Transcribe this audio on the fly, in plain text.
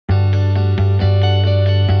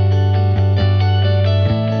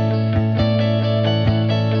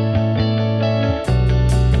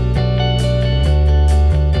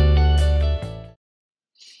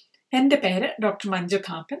എൻ്റെ പേര് ഡോക്ടർ മഞ്ജു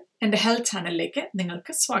കാപ്പൻ. എൻ്റെ ഹെൽത്ത് ചാനലിലേക്ക്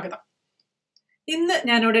നിങ്ങൾക്ക് സ്വാഗതം. ഇന്ന്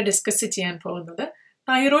ഞാനിവിടെ ഡിസ്കസ് ചെയ്യാൻ പോകുന്നത്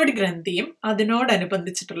തൈറോയ്ഡ് ഗ്രന്ഥിയും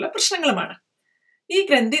അതിനോടനുബന്ധിച്ചിട്ടുള്ള പ്രശ്നങ്ങളുമാണ്. ഈ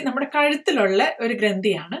ഗ്രന്ഥി നമ്മുടെ കഴുത്തിലുള്ള ഒരു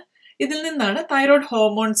ഗ്രന്ഥിയാണ്. ഇതിൽ നിന്നാണ് തൈറോയ്ഡ്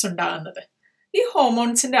ഹോർമോൺസ് ഉണ്ടാകുന്നത്. ഈ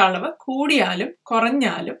ഹോർമോൺസിന്റെ അളവ് കൂടിയാലും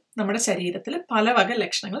കുറഞ്ഞാലും നമ്മുടെ ശരീരത്തിൽ പല വക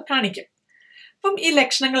ലക്ഷണങ്ങൾ കാണിക്കും. അപ്പം ഈ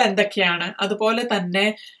ലക്ഷണങ്ങൾ എന്തൊക്കെയാണ്, അതുപോലെ തന്നെ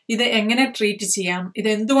ഇത് എങ്ങനെ ട്രീറ്റ് ചെയ്യാം, ഇത്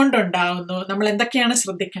എന്തുകൊണ്ടുണ്ടാകുന്നു, നമ്മൾ എന്തൊക്കെയാണ്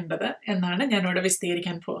ശ്രദ്ധിക്കേണ്ടത് എന്നാണ് ഞാനിവിടെ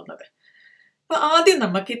വിശദീകരിക്കാൻ പോകുന്നത്. അപ്പൊ ആദ്യം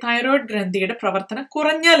നമുക്ക് ഈ തൈറോയ്ഡ് ഗ്രന്ഥിയുടെ പ്രവർത്തനം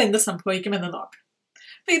കുറഞ്ഞാൽ എന്ത് സംഭവിക്കുമെന്ന് നോക്കാം.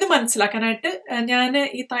 അപ്പൊ ഇത് മനസ്സിലാക്കാനായിട്ട് ഞാൻ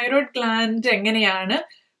ഈ തൈറോയ്ഡ് ഗ്ലാൻഡ് എങ്ങനെയാണ്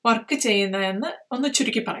വർക്ക് ചെയ്യുന്നതെന്ന് ഒന്ന്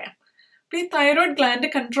ചുരുക്കി പറയാം. അപ്പൊ ഈ തൈറോയ്ഡ് ഗ്ലാൻഡ്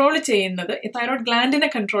ഈ തൈറോയ്ഡ്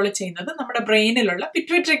ഗ്ലാൻഡിനെ കൺട്രോൾ ചെയ്യുന്നത് നമ്മുടെ ബ്രെയിനിലുള്ള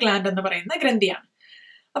പിറ്റ്യൂട്ടറി ഗ്ലാൻഡ് എന്ന് പറയുന്ന ഗ്രന്ഥിയാണ്.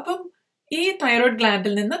 അപ്പം ഈ തൈറോയ്ഡ്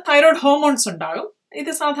ഗ്ലാൻഡിൽ നിന്ന് തൈറോയ്ഡ് ഹോർമോൺസ് ഉണ്ടാകും.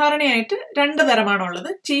 ഇത് സാധാരണയായിട്ട് 2 തരമാണുള്ളത്,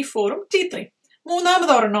 T4ഉം T3.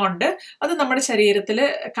 മൂന്നാമത് ഒരെണ്ണം ഉണ്ട്, അത് നമ്മുടെ ശരീരത്തിൽ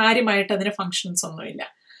കാര്യമായിട്ട് അതിന് ഫങ്ഷൻസ് ഒന്നുമില്ല.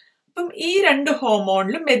 അപ്പം ഈ 2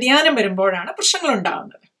 ഹോർമോണിലും വ്യതിയാനം വരുമ്പോഴാണ് പ്രശ്നങ്ങൾ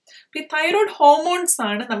ഉണ്ടാകുന്നത്. അപ്പൊ ഈ തൈറോയ്ഡ് ഹോർമോൺസ്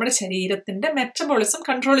ആണ് നമ്മുടെ ശരീരത്തിന്റെ മെറ്റബോളിസം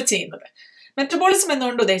കൺട്രോൾ ചെയ്യുന്നത്. മെറ്റബോളിസം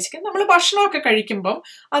എന്നുകൊണ്ട് ഉദ്ദേശിക്കുന്നത് നമ്മൾ ഭക്ഷണമൊക്കെ കഴിക്കുമ്പം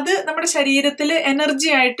അത് നമ്മുടെ ശരീരത്തിൽ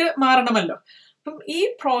എനർജി ആയിട്ട് മാറണമല്ലോ. അപ്പം ഈ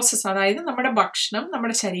പ്രോസസ്സ്, അതായത് നമ്മുടെ ഭക്ഷണം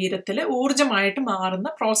നമ്മുടെ ശരീരത്തിൽ ഊർജമായിട്ട് മാറുന്ന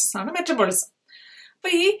പ്രോസസ്സാണ് മെറ്റബോളിസം. അപ്പൊ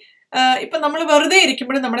ഇപ്പൊ നമ്മൾ വെറുതെ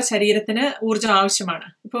ഇരിക്കുമ്പോഴും നമ്മുടെ ശരീരത്തിന് ഊർജ്ജം ആവശ്യമാണ്.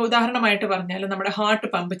 ഇപ്പൊ ഉദാഹരണമായിട്ട് പറഞ്ഞാൽ നമ്മുടെ ഹാർട്ട്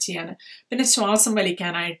പമ്പ് ചെയ്യാൻ, പിന്നെ ശ്വാസം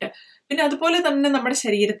വലിക്കാനായിട്ട്, പിന്നെ അതുപോലെ തന്നെ നമ്മുടെ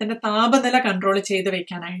ശരീരത്തിന്റെ താപനില കൺട്രോൾ ചെയ്ത്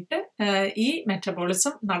വെക്കാനായിട്ട് ഈ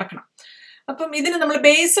മെറ്റബോളിസം നടക്കണം. അപ്പം ഇതിന് നമ്മൾ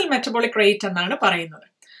ബേസൽ മെറ്റബോളിക് റേറ്റ് എന്നാണ് പറയുന്നത്.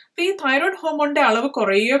 അപ്പൊ ഈ തൈറോയ്ഡ് ഹോർമോണിന്റെ അളവ്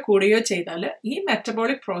കുറയുകയോ കൂടുകയോ ചെയ്താൽ ഈ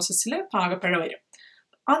മെറ്റബോളിക് പ്രോസസ്സിൽ പാകപ്പിഴ വരും.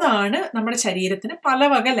 അതാണ് നമ്മുടെ ശരീരത്തിന് പല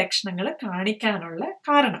വക ലക്ഷണങ്ങൾ കാണിക്കാനുള്ള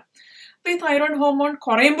കാരണം. അപ്പൊ ഈ തൈറോയ്ഡ് ഹോർമോൺ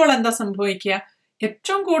കുറയുമ്പോൾ എന്താ സംഭവിക്കുക?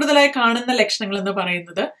 ഏറ്റവും കൂടുതലായി കാണുന്ന ലക്ഷണങ്ങൾ എന്ന്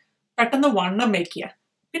പറയുന്നത് പെട്ടെന്ന് വണ്ണം വയ്ക്കുക,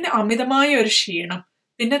 പിന്നെ അമിതമായ ഒരു ക്ഷീണം,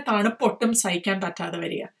 പിന്നെ തണുപ്പൊട്ടും സഹിക്കാൻ പറ്റാതെ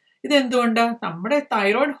വരിക. ഇതെന്തുകൊണ്ട്? നമ്മുടെ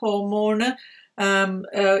തൈറോയ്ഡ് ഹോർമോണ്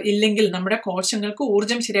ഇല്ലെങ്കിൽ നമ്മുടെ കോശങ്ങൾക്ക്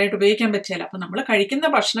ഊർജം ശരിയായിട്ട് ഉപയോഗിക്കാൻ പറ്റില്ല. അപ്പൊ നമ്മൾ കഴിക്കുന്ന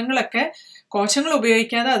ഭക്ഷണങ്ങളൊക്കെ കോശങ്ങൾ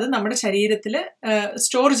ഉപയോഗിക്കാതെ അത് നമ്മുടെ ശരീരത്തിൽ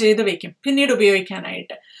സ്റ്റോർ ചെയ്ത് വെക്കും പിന്നീട്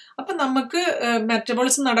ഉപയോഗിക്കാനായിട്ട്. അപ്പൊ നമുക്ക്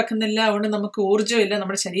മെറ്റബോളിസം നടക്കുന്നില്ല, അതുകൊണ്ട് നമുക്ക് ഊർജ്ജമില്ല,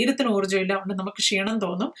 നമ്മുടെ ശരീരത്തിന് ഊർജ്ജമില്ല, അതുകൊണ്ട് നമുക്ക് ക്ഷീണം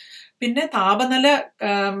തോന്നും, പിന്നെ താപനില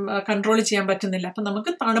കൺട്രോൾ ചെയ്യാൻ പറ്റുന്നില്ല, അപ്പൊ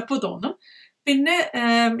നമുക്ക് തണുപ്പ് തോന്നും, പിന്നെ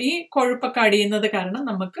ഈ കൊഴുപ്പൊക്കെ അടിയുന്നത് കാരണം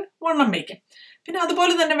നമുക്ക് വണ്ണം വയ്ക്കും. പിന്നെ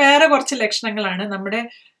അതുപോലെ തന്നെ വേറെ കുറച്ച് ലക്ഷണങ്ങളാണ്. നമ്മുടെ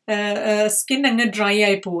സ്കിൻ അങ്ങ് ഡ്രൈ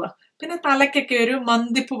ആയി പോവുക, പിന്നെ തലയ്ക്കൊക്കെ ഒരു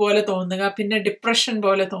മന്തിപ്പ് പോലെ തോന്നുക, പിന്നെ ഡിപ്രഷൻ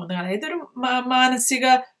പോലെ തോന്നുക, അതായത് ഒരു മാനസിക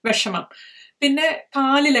വിഷമം, പിന്നെ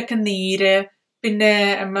കാലിലൊക്കെ നീര്, പിന്നെ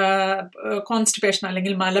കോൺസ്റ്റിപ്പേഷൻ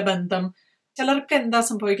അല്ലെങ്കിൽ മലബന്ധം. ചിലർക്ക് എന്താ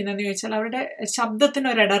സംഭവിക്കുന്നതെന്ന് ചോദിച്ചാൽ അവരുടെ ശബ്ദത്തിന്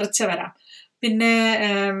ഒരു ഇടർച്ച വരാം. പിന്നെ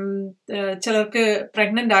ചിലർക്ക്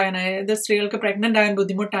പ്രഗ്നന്റ് ആകാൻ, അതായത് സ്ത്രീകൾക്ക് പ്രഗ്നന്റ് ആകാൻ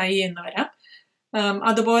ബുദ്ധിമുട്ടായി എന്ന് വരാം.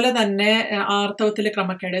 അതുപോലെ തന്നെ ആർത്തവത്തിൽ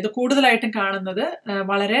ക്രമക്കേട്, ഇത് കൂടുതലായിട്ടും കാണുന്നത്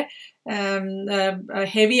വളരെ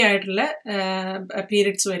ഹെവി ആയിട്ടുള്ള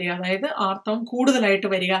പീരിയഡ്സ് വരിക, അതായത് ആർത്തവം കൂടുതലായിട്ട്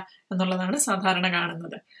വരിക എന്നുള്ളതാണ് സാധാരണ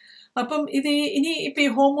കാണുന്നത്. അപ്പം ഇനി ഇപ്പൊ ഈ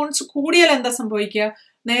ഹോർമോൺസ് കൂടിയാൽ എന്താ സംഭവിക്കുക?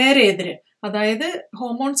 നേരെ എതിര്, അതായത്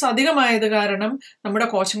ഹോർമോൺസ് അധികമായത് കാരണം നമ്മുടെ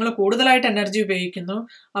കോശങ്ങൾ കൂടുതലായിട്ട് എനർജി ഉപയോഗിക്കുന്നു.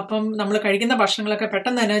 അപ്പം നമ്മൾ കഴിക്കുന്ന ഭക്ഷണങ്ങളൊക്കെ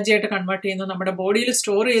പെട്ടെന്ന് എനർജി ആയിട്ട് കൺവേർട്ട് ചെയ്യുന്നു. നമ്മുടെ ബോഡിയിൽ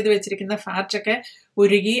സ്റ്റോർ ചെയ്ത് വെച്ചിരിക്കുന്ന ഫാറ്റൊക്കെ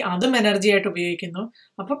ഉരുകി അതും എനർജി ആയിട്ട് ഉപയോഗിക്കുന്നു.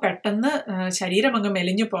 അപ്പൊ പെട്ടെന്ന് ശരീരം അങ്ങ്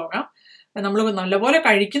മെലിഞ്ഞു പോകാം. നമ്മൾ നല്ലപോലെ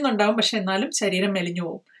കഴിക്കുന്നുണ്ടാവും, പക്ഷെ എന്നാലും ശരീരം മെലിഞ്ഞു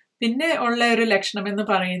പോകും. പിന്നെ ഉള്ള ഒരു ലക്ഷണം എന്ന്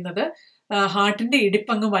പറയുന്നത് ഹാർട്ടിന്റെ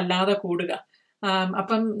ഇടിപ്പങ്ങ് വല്ലാതെ കൂടുക.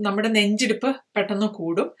 അപ്പം നമ്മുടെ നെഞ്ചിടിപ്പ് പെട്ടെന്ന്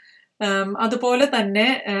കൂടും. അതുപോലെ തന്നെ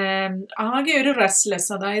ആകെ ഒരു റെസ്റ്റ്ലെസ്,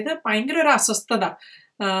 അതായത് ഭയങ്കര ഒരു അസ്വസ്ഥത,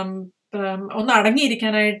 ഒന്ന്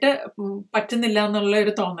അടങ്ങിയിരിക്കാനായിട്ട് പറ്റുന്നില്ല എന്നുള്ള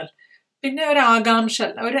ഒരു തോന്നൽ, പിന്നെ ഒരു ആകാംക്ഷ,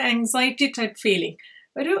 ഒരു ആങ്സൈറ്റി ടൈപ്പ് ഫീലിംഗ്,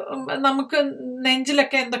 ഒരു നമുക്ക്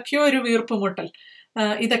നെഞ്ചിലൊക്കെ എന്തൊക്കെയോ ഒരു വീർപ്പുമുട്ടൽ,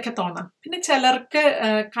 ഇതൊക്കെ തോന്നാം. പിന്നെ ചിലർക്ക്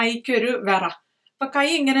കൈക്കൊരു വിറ, അപ്പൊ കൈ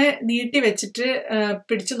ഇങ്ങനെ നീട്ടി വെച്ചിട്ട്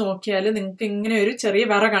പിടിച്ചു നോക്കിയാൽ നിങ്ങൾക്ക് ഇങ്ങനെ ഒരു ചെറിയ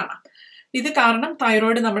വിറ കാണാം. ഇത് കാരണം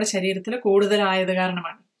തൈറോയ്ഡ് നമ്മുടെ ശരീരത്തിൽ കൂടുതലായത്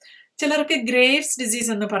കാരണമാണ്. ചിലർക്ക് ഗ്രേവ്സ് ഡിസീസ്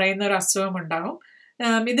എന്ന് പറയുന്ന ഒരു അസുഖം ഉണ്ടാകും.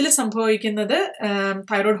 ഇതിൽ സംഭവിക്കുന്നത്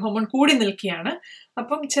തൈറോയ്ഡ് ഹോർമോൺ കൂടി നിൽക്കുകയാണ്.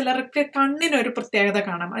 അപ്പം ചിലർക്ക് കണ്ണിനൊരു പ്രത്യേകത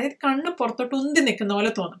കാണാം, അതായത് കണ്ണ് പുറത്തോട്ട് ഉന്തി നിൽക്കുന്ന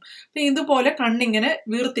പോലെ തോന്നും. അപ്പൊ ഇതുപോലെ കണ്ണിങ്ങനെ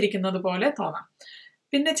വീർത്തിരിക്കുന്നത് പോലെ തോന്നാം.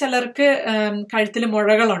 പിന്നെ ചിലർക്ക് കഴുത്തിൽ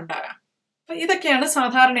മുഴകൾ ഉണ്ടാകാം. അപ്പൊ ഇതൊക്കെയാണ്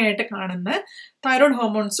സാധാരണയായിട്ട് കാണുന്ന തൈറോയ്ഡ്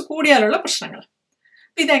ഹോർമോൺസ് കൂടിയാലുള്ള പ്രശ്നങ്ങൾ.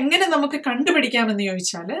 അപ്പൊ ഇതെങ്ങനെ നമുക്ക് കണ്ടുപിടിക്കാമെന്ന്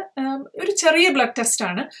ചോദിച്ചാൽ ഒരു ചെറിയ ബ്ലഡ് ടെസ്റ്റ്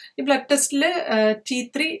ആണ്. ഈ ബ്ലഡ് ടെസ്റ്റിൽ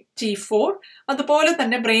T3, T4, അതുപോലെ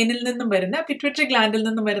തന്നെ ബ്രെയിനിൽ നിന്നും വരുന്ന പിറ്റ്യൂട്ടറി ഗ്ലാൻഡിൽ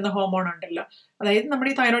നിന്നും വരുന്ന ഹോർമോൺ ഉണ്ടല്ലോ, അതായത്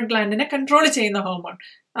നമ്മുടെ ഈ തൈറോയ്ഡ് ഗ്ലാൻഡിനെ കൺട്രോൾ ചെയ്യുന്ന ഹോർമോൺ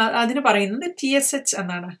അതിന് പറയുന്നത് TSH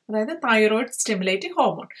എന്നാണ്, അതായത് തൈറോയ്ഡ് സ്റ്റിമുലേറ്റിംഗ്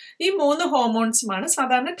ഹോർമോൺ. ഈ 3 ഹോർമോൺസുമാണ്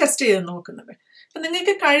സാധാരണ ടെസ്റ്റ് ചെയ്ത് നോക്കുന്നത്. അപ്പം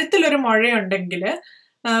നിങ്ങൾക്ക് കഴുത്തിലൊരു മുഴയുണ്ടെങ്കിൽ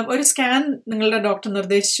ഒരു സ്കാൻ നിങ്ങളുടെ ഡോക്ടർ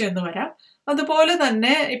നിർദ്ദേശിച്ചു എന്ന് വരാം. അതുപോലെ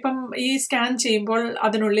തന്നെ ഇപ്പം ഈ സ്കാൻ ചെയ്യുമ്പോൾ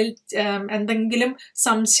അതിനുള്ളിൽ എന്തെങ്കിലും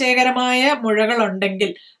സംശയകരമായ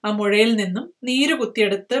മുഴകളുണ്ടെങ്കിൽ ആ മുഴയിൽ നിന്നും നീര്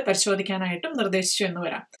കുത്തിയെടുത്ത് പരിശോധിക്കാനായിട്ടും നിർദ്ദേശിച്ചു എന്ന്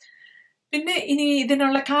വരാം. പിന്നെ ഇനി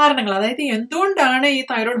ഇതിനുള്ള കാരണങ്ങൾ, അതായത് എന്തുകൊണ്ടാണ് ഈ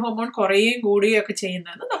തൈറോയ്ഡ് ഹോർമോൺ കുറയുകയും കൂടുകയും ഒക്കെ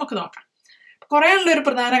ചെയ്യുന്നതെന്ന് നമുക്ക് നോക്കാം. കുറയാനുള്ള ഒരു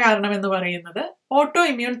പ്രധാന കാരണം എന്ന് പറയുന്നത് ഓട്ടോ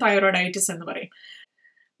ഇമ്മ്യൂൺ തൈറോയിഡൈറ്റിസ് എന്ന് പറയും.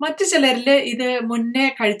 മറ്റു ചിലരിൽ ഇത് മുന്നേ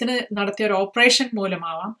കഴുത്തിന് നടത്തിയ ഒരു ഓപ്പറേഷൻ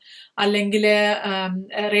മൂലമാവാം, അല്ലെങ്കിൽ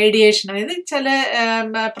റേഡിയേഷൻ, അതായത് ചില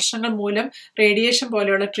പ്രശ്നങ്ങൾ മൂലം റേഡിയേഷൻ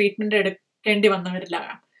പോലെയുള്ള ട്രീറ്റ്മെന്റ് എടുക്കേണ്ടി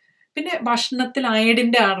വന്നവരിലാകാം. പിന്നെ ഭക്ഷണത്തിൽ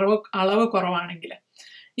അയഡിന്റെ അളവ് കുറവാണെങ്കിൽ,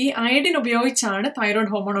 ഈ അയഡിൻ ഉപയോഗിച്ചാണ്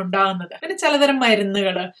തൈറോയ്ഡ് ഹോർമോൺ ഉണ്ടാകുന്നത്. പിന്നെ ചിലതരം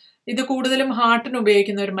മരുന്നുകൾ, ഇത് കൂടുതലും ഹാർട്ടിന്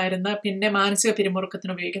ഉപയോഗിക്കുന്ന ഒരു മരുന്ന്, പിന്നെ മാനസിക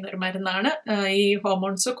പിരിമുറുക്കത്തിന് ഉപയോഗിക്കുന്ന ഒരു മരുന്നാണ് ഈ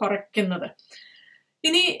ഹോർമോൺസ് കുറയ്ക്കുന്നത്.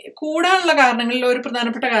 ഇനി കൂടാനുള്ള കാരണങ്ങളിൽ ഒരു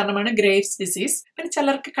പ്രധാനപ്പെട്ട കാരണമാണ് ഗ്രേവ്സ് ഡിസീസ്. പിന്നെ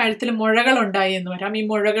ചിലർക്ക് കഴുത്തിൽ മുഴകൾ ഉണ്ടായി എന്ന് വരാം. ഈ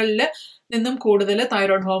മുഴകളിൽ നിന്നും കൂടുതൽ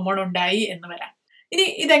തൈറോയ്ഡ് ഹോർമോൺ ഉണ്ടായി എന്ന് വരാം. ഇനി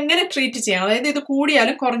ഇതെങ്ങനെ ട്രീറ്റ് ചെയ്യാം, അതായത് ഇത്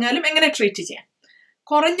കൂടിയാലും കുറഞ്ഞാലും എങ്ങനെ ട്രീറ്റ് ചെയ്യാം?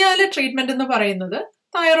 കുറഞ്ഞാൽ ട്രീറ്റ്മെന്റ് എന്ന് പറയുന്നത്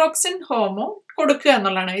തൈറോക്സിൻ ഹോർമോൺ കൊടുക്കുക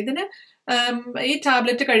എന്നുള്ളതാണ്. ഇതിന് ഈ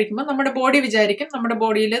ടാബ്ലറ്റ് കഴിക്കുമ്പോൾ നമ്മുടെ ബോഡി വിചാരിക്കും നമ്മുടെ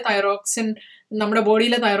ബോഡിയിലെ തൈറോക്സിൻ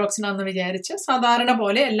ആണെന്ന് വിചാരിച്ച് സാധാരണ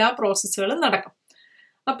പോലെ എല്ലാ പ്രോസസ്സുകളും നടക്കും.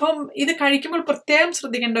 അപ്പം ഇത് കഴിക്കുമ്പോൾ പ്രത്യേകം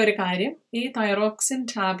ശ്രദ്ധിക്കേണ്ട ഒരു കാര്യം, ഈ തൈറോക്സിൻ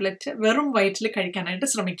ടാബ്ലറ്റ് വെറും വയറ്റിൽ കഴിക്കാനായിട്ട്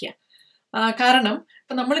ശ്രമിക്കുക. കാരണം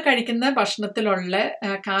ഇപ്പം നമ്മൾ കഴിക്കുന്ന ഭക്ഷണത്തിലുള്ള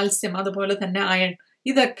കാൽസ്യം, അതുപോലെ തന്നെ അയൺ,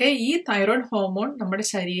 ഇതൊക്കെ ഈ തൈറോയ്ഡ് ഹോർമോൺ നമ്മുടെ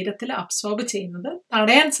ശരീരത്തിൽ അബ്സോർബ് ചെയ്യുന്നത്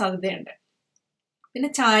തടയാൻ സാധ്യതയുണ്ട്. പിന്നെ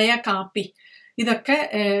ചായ, കാപ്പി, ഇതൊക്കെ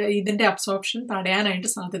ഇതിന്റെ അബ്സോർപ്ഷൻ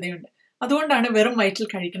തടയാനായിട്ട് സാധ്യതയുണ്ട്. അതുകൊണ്ടാണ് വെറും വയറ്റിൽ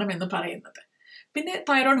കഴിക്കണം എന്ന് പറയുന്നത്. പിന്നെ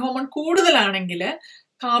തൈറോയ്ഡ് ഹോർമോൺ കൂടുതലാണെങ്കിൽ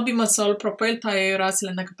കാബിമസോൾ, പ്രൊപ്പൈൽ തൈറാസിൽ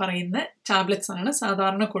എന്നൊക്കെ പറയുന്ന ടാബ്ലറ്റ്സ് ആണ്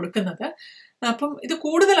സാധാരണ കൊടുക്കുന്നത്. അപ്പം ഇത്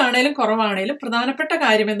കൂടുതലാണേലും കുറവാണേലും പ്രധാനപ്പെട്ട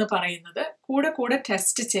കാര്യമെന്ന് പറയുന്നത് കൂടെ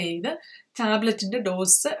ടെസ്റ്റ് ചെയ്ത് ടാബ്ലറ്റിന്റെ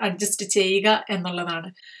ഡോസ് അഡ്ജസ്റ്റ് ചെയ്യുക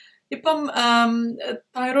എന്നുള്ളതാണ്. ഇപ്പം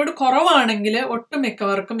തൈറോയ്ഡ് കുറവാണെങ്കിൽ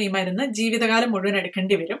ഒട്ടുമിക്കവർക്കും ഈ മരുന്ന് ജീവിതകാലം മുഴുവൻ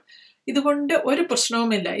എടുക്കേണ്ടി വരും. ഇതുകൊണ്ട് ഒരു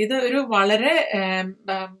പ്രശ്നവുമില്ല. ഇത് ഒരു വളരെ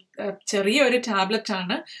ചെറിയൊരു ടാബ്ലറ്റ്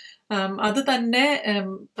ആണ്. അത് തന്നെ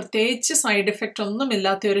പ്രത്യേകിച്ച് സൈഡ് എഫക്റ്റ് ഒന്നും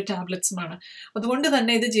ഇല്ലാത്ത ഒരു ടാബ്ലറ്റ്സുമാണ്. അതുകൊണ്ട്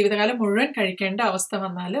തന്നെ ഇത് ജീവിതകാലം മുഴുവൻ കഴിക്കേണ്ട അവസ്ഥ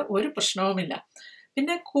വന്നാൽ ഒരു പ്രശ്നവുമില്ല.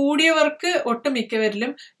 പിന്നെ കൂടിയവർക്ക്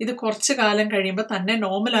ഒട്ടുമിക്കവരിലും ഇത് കുറച്ചു കാലം കഴിയുമ്പോൾ തന്നെ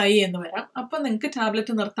നോർമലായി എന്ന് വരാം. അപ്പം നിങ്ങൾക്ക്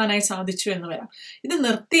ടാബ്ലറ്റ് നിർത്താനായി സാധിച്ചു എന്ന് വരാം. ഇത്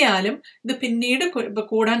നിർത്തിയാലും ഇത് പിന്നീട്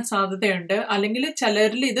കൂടാൻ സാധ്യതയുണ്ട്, അല്ലെങ്കിൽ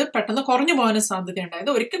ചിലരിൽ ഇത് പെട്ടെന്ന് കുറഞ്ഞു പോകാനും സാധ്യതയുണ്ട്.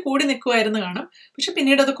 അതായത് ഒരിക്കൽ കൂടി നിൽക്കുമായിരുന്നു കാണും, പക്ഷെ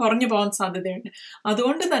പിന്നീട് അത് കുറഞ്ഞു പോകാൻ സാധ്യതയുണ്ട്.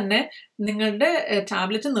 അതുകൊണ്ട് തന്നെ നിങ്ങളുടെ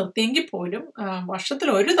ടാബ്ലറ്റ് നിർത്തിയെങ്കിൽ പോലും വർഷത്തിൽ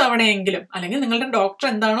ഒരു തവണയെങ്കിലും, അല്ലെങ്കിൽ നിങ്ങളുടെ ഡോക്ടർ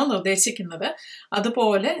എന്താണോ നിർദ്ദേശിക്കുന്നത്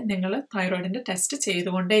അതുപോലെ നിങ്ങൾ തൈറോയിഡിന്റെ ടെസ്റ്റ്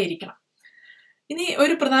ചെയ്തുകൊണ്ടേയിരിക്കണം. ഇനി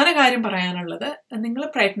ഒരു പ്രധാന കാര്യം പറയാനുള്ളത്, നിങ്ങൾ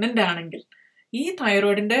പ്രഗ്നന്റ് ആണെങ്കിൽ ഈ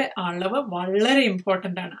തൈറോയിഡിന്റെ അളവ് വളരെ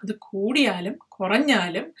ഇമ്പോർട്ടൻ്റ് ആണ്. അത് കൂടിയാലും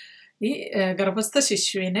കുറഞ്ഞാലും ഈ ഗർഭസ്ഥ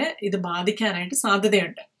ശിശുവിനെ ഇത് ബാധിക്കാനായിട്ട്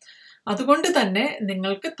സാധ്യതയുണ്ട്. അതുകൊണ്ട് തന്നെ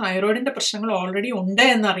നിങ്ങൾക്ക് തൈറോയിഡിന്റെ പ്രശ്നങ്ങൾ ഓൾറെഡി ഉണ്ട്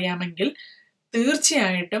എന്നറിയാമെങ്കിൽ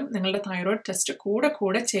തീർച്ചയായിട്ടും നിങ്ങളുടെ തൈറോയിഡ് ടെസ്റ്റ്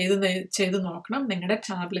കൂടെ ചെയ്ത് നോക്കണം. നിങ്ങളുടെ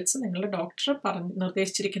ടാബ്ലറ്റ്സ് നിങ്ങളുടെ ഡോക്ടർ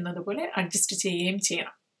നിർദ്ദേശിച്ചിരിക്കുന്നത് പോലെ അഡ്ജസ്റ്റ് ചെയ്യുകയും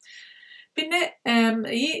ചെയ്യണം. പിന്നെ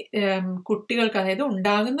ഈ കുട്ടികൾക്ക്, അതായത്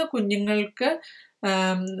ഉണ്ടാകുന്ന കുഞ്ഞുങ്ങൾക്ക്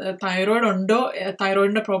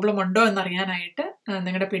തൈറോയിഡിന്റെ പ്രോബ്ലം ഉണ്ടോ എന്നറിയാനായിട്ട്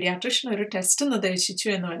നിങ്ങളുടെ പീഡിയാട്രിഷ്യൻ ഒരു ടെസ്റ്റ് നിർദ്ദേശിച്ചു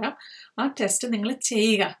എന്ന് വരാം. ആ ടെസ്റ്റ് നിങ്ങൾ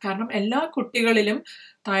ചെയ്യുക. കാരണം എല്ലാ കുട്ടികളിലും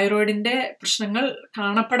തൈറോയിഡിന്റെ പ്രശ്നങ്ങൾ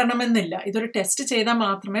കാണപ്പെടണമെന്നില്ല. ഇതൊരു ടെസ്റ്റ് ചെയ്താൽ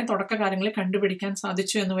മാത്രമേ തുടക്കകാലങ്ങളിൽ കണ്ടുപിടിക്കാൻ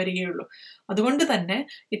സാധിച്ചു എന്ന് വരികയുള്ളൂ. അതുകൊണ്ട് തന്നെ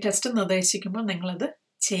ഈ ടെസ്റ്റ് നിർദ്ദേശിക്കുമ്പോൾ നിങ്ങളത്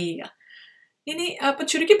ചെയ്യുക. ഇനി അപ്പം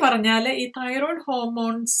ചുരുക്കി പറഞ്ഞാൽ ഈ തൈറോയ്ഡ്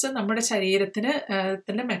ഹോർമോൺസ് നമ്മുടെ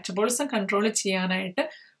ശരീരത്തിന് മെറ്റബോളിസം കൺട്രോൾ ചെയ്യാനായിട്ട്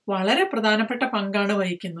വളരെ പ്രധാനപ്പെട്ട പങ്കാണ്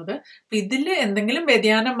വഹിക്കുന്നത്. അപ്പം ഇതിൽ എന്തെങ്കിലും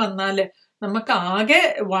വ്യതിയാനം വന്നാൽ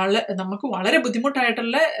നമുക്ക് വളരെ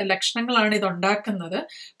ബുദ്ധിമുട്ടായിട്ടുള്ള ലക്ഷണങ്ങളാണ് ഇതുണ്ടാക്കുന്നത്.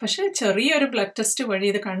 പക്ഷെ ചെറിയൊരു ബ്ലഡ് ടെസ്റ്റ് വഴി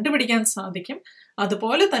ഇത് കണ്ടുപിടിക്കാൻ സാധിക്കും.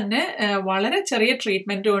 അതുപോലെ തന്നെ വളരെ ചെറിയ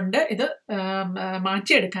ട്രീറ്റ്മെന്റ് കൊണ്ട് ഇത്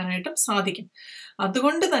മാറ്റിയെടുക്കാനായിട്ടും സാധിക്കും.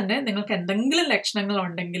 അതുകൊണ്ട് തന്നെ നിങ്ങൾക്ക് എന്തെങ്കിലും ലക്ഷണങ്ങൾ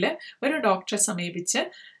ഉണ്ടെങ്കിൽ ഒരു ഡോക്ടറെ സമീപിച്ച്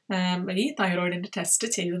ഈ തൈറോയിഡിന്റെ ടെസ്റ്റ്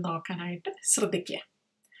ചെയ്ത് നോക്കാനായിട്ട് ശ്രദ്ധിക്കുക.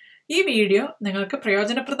 ഈ വീഡിയോ നിങ്ങൾക്ക്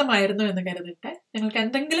പ്രയോജനപ്രദമായിരുന്നു എന്ന് കരുതട്ടെ. നിങ്ങൾക്ക്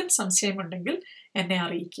എന്തെങ്കിലും സംശയമുണ്ടെങ്കിൽ എന്നെ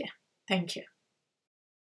അറിയിക്കുക. Thank you.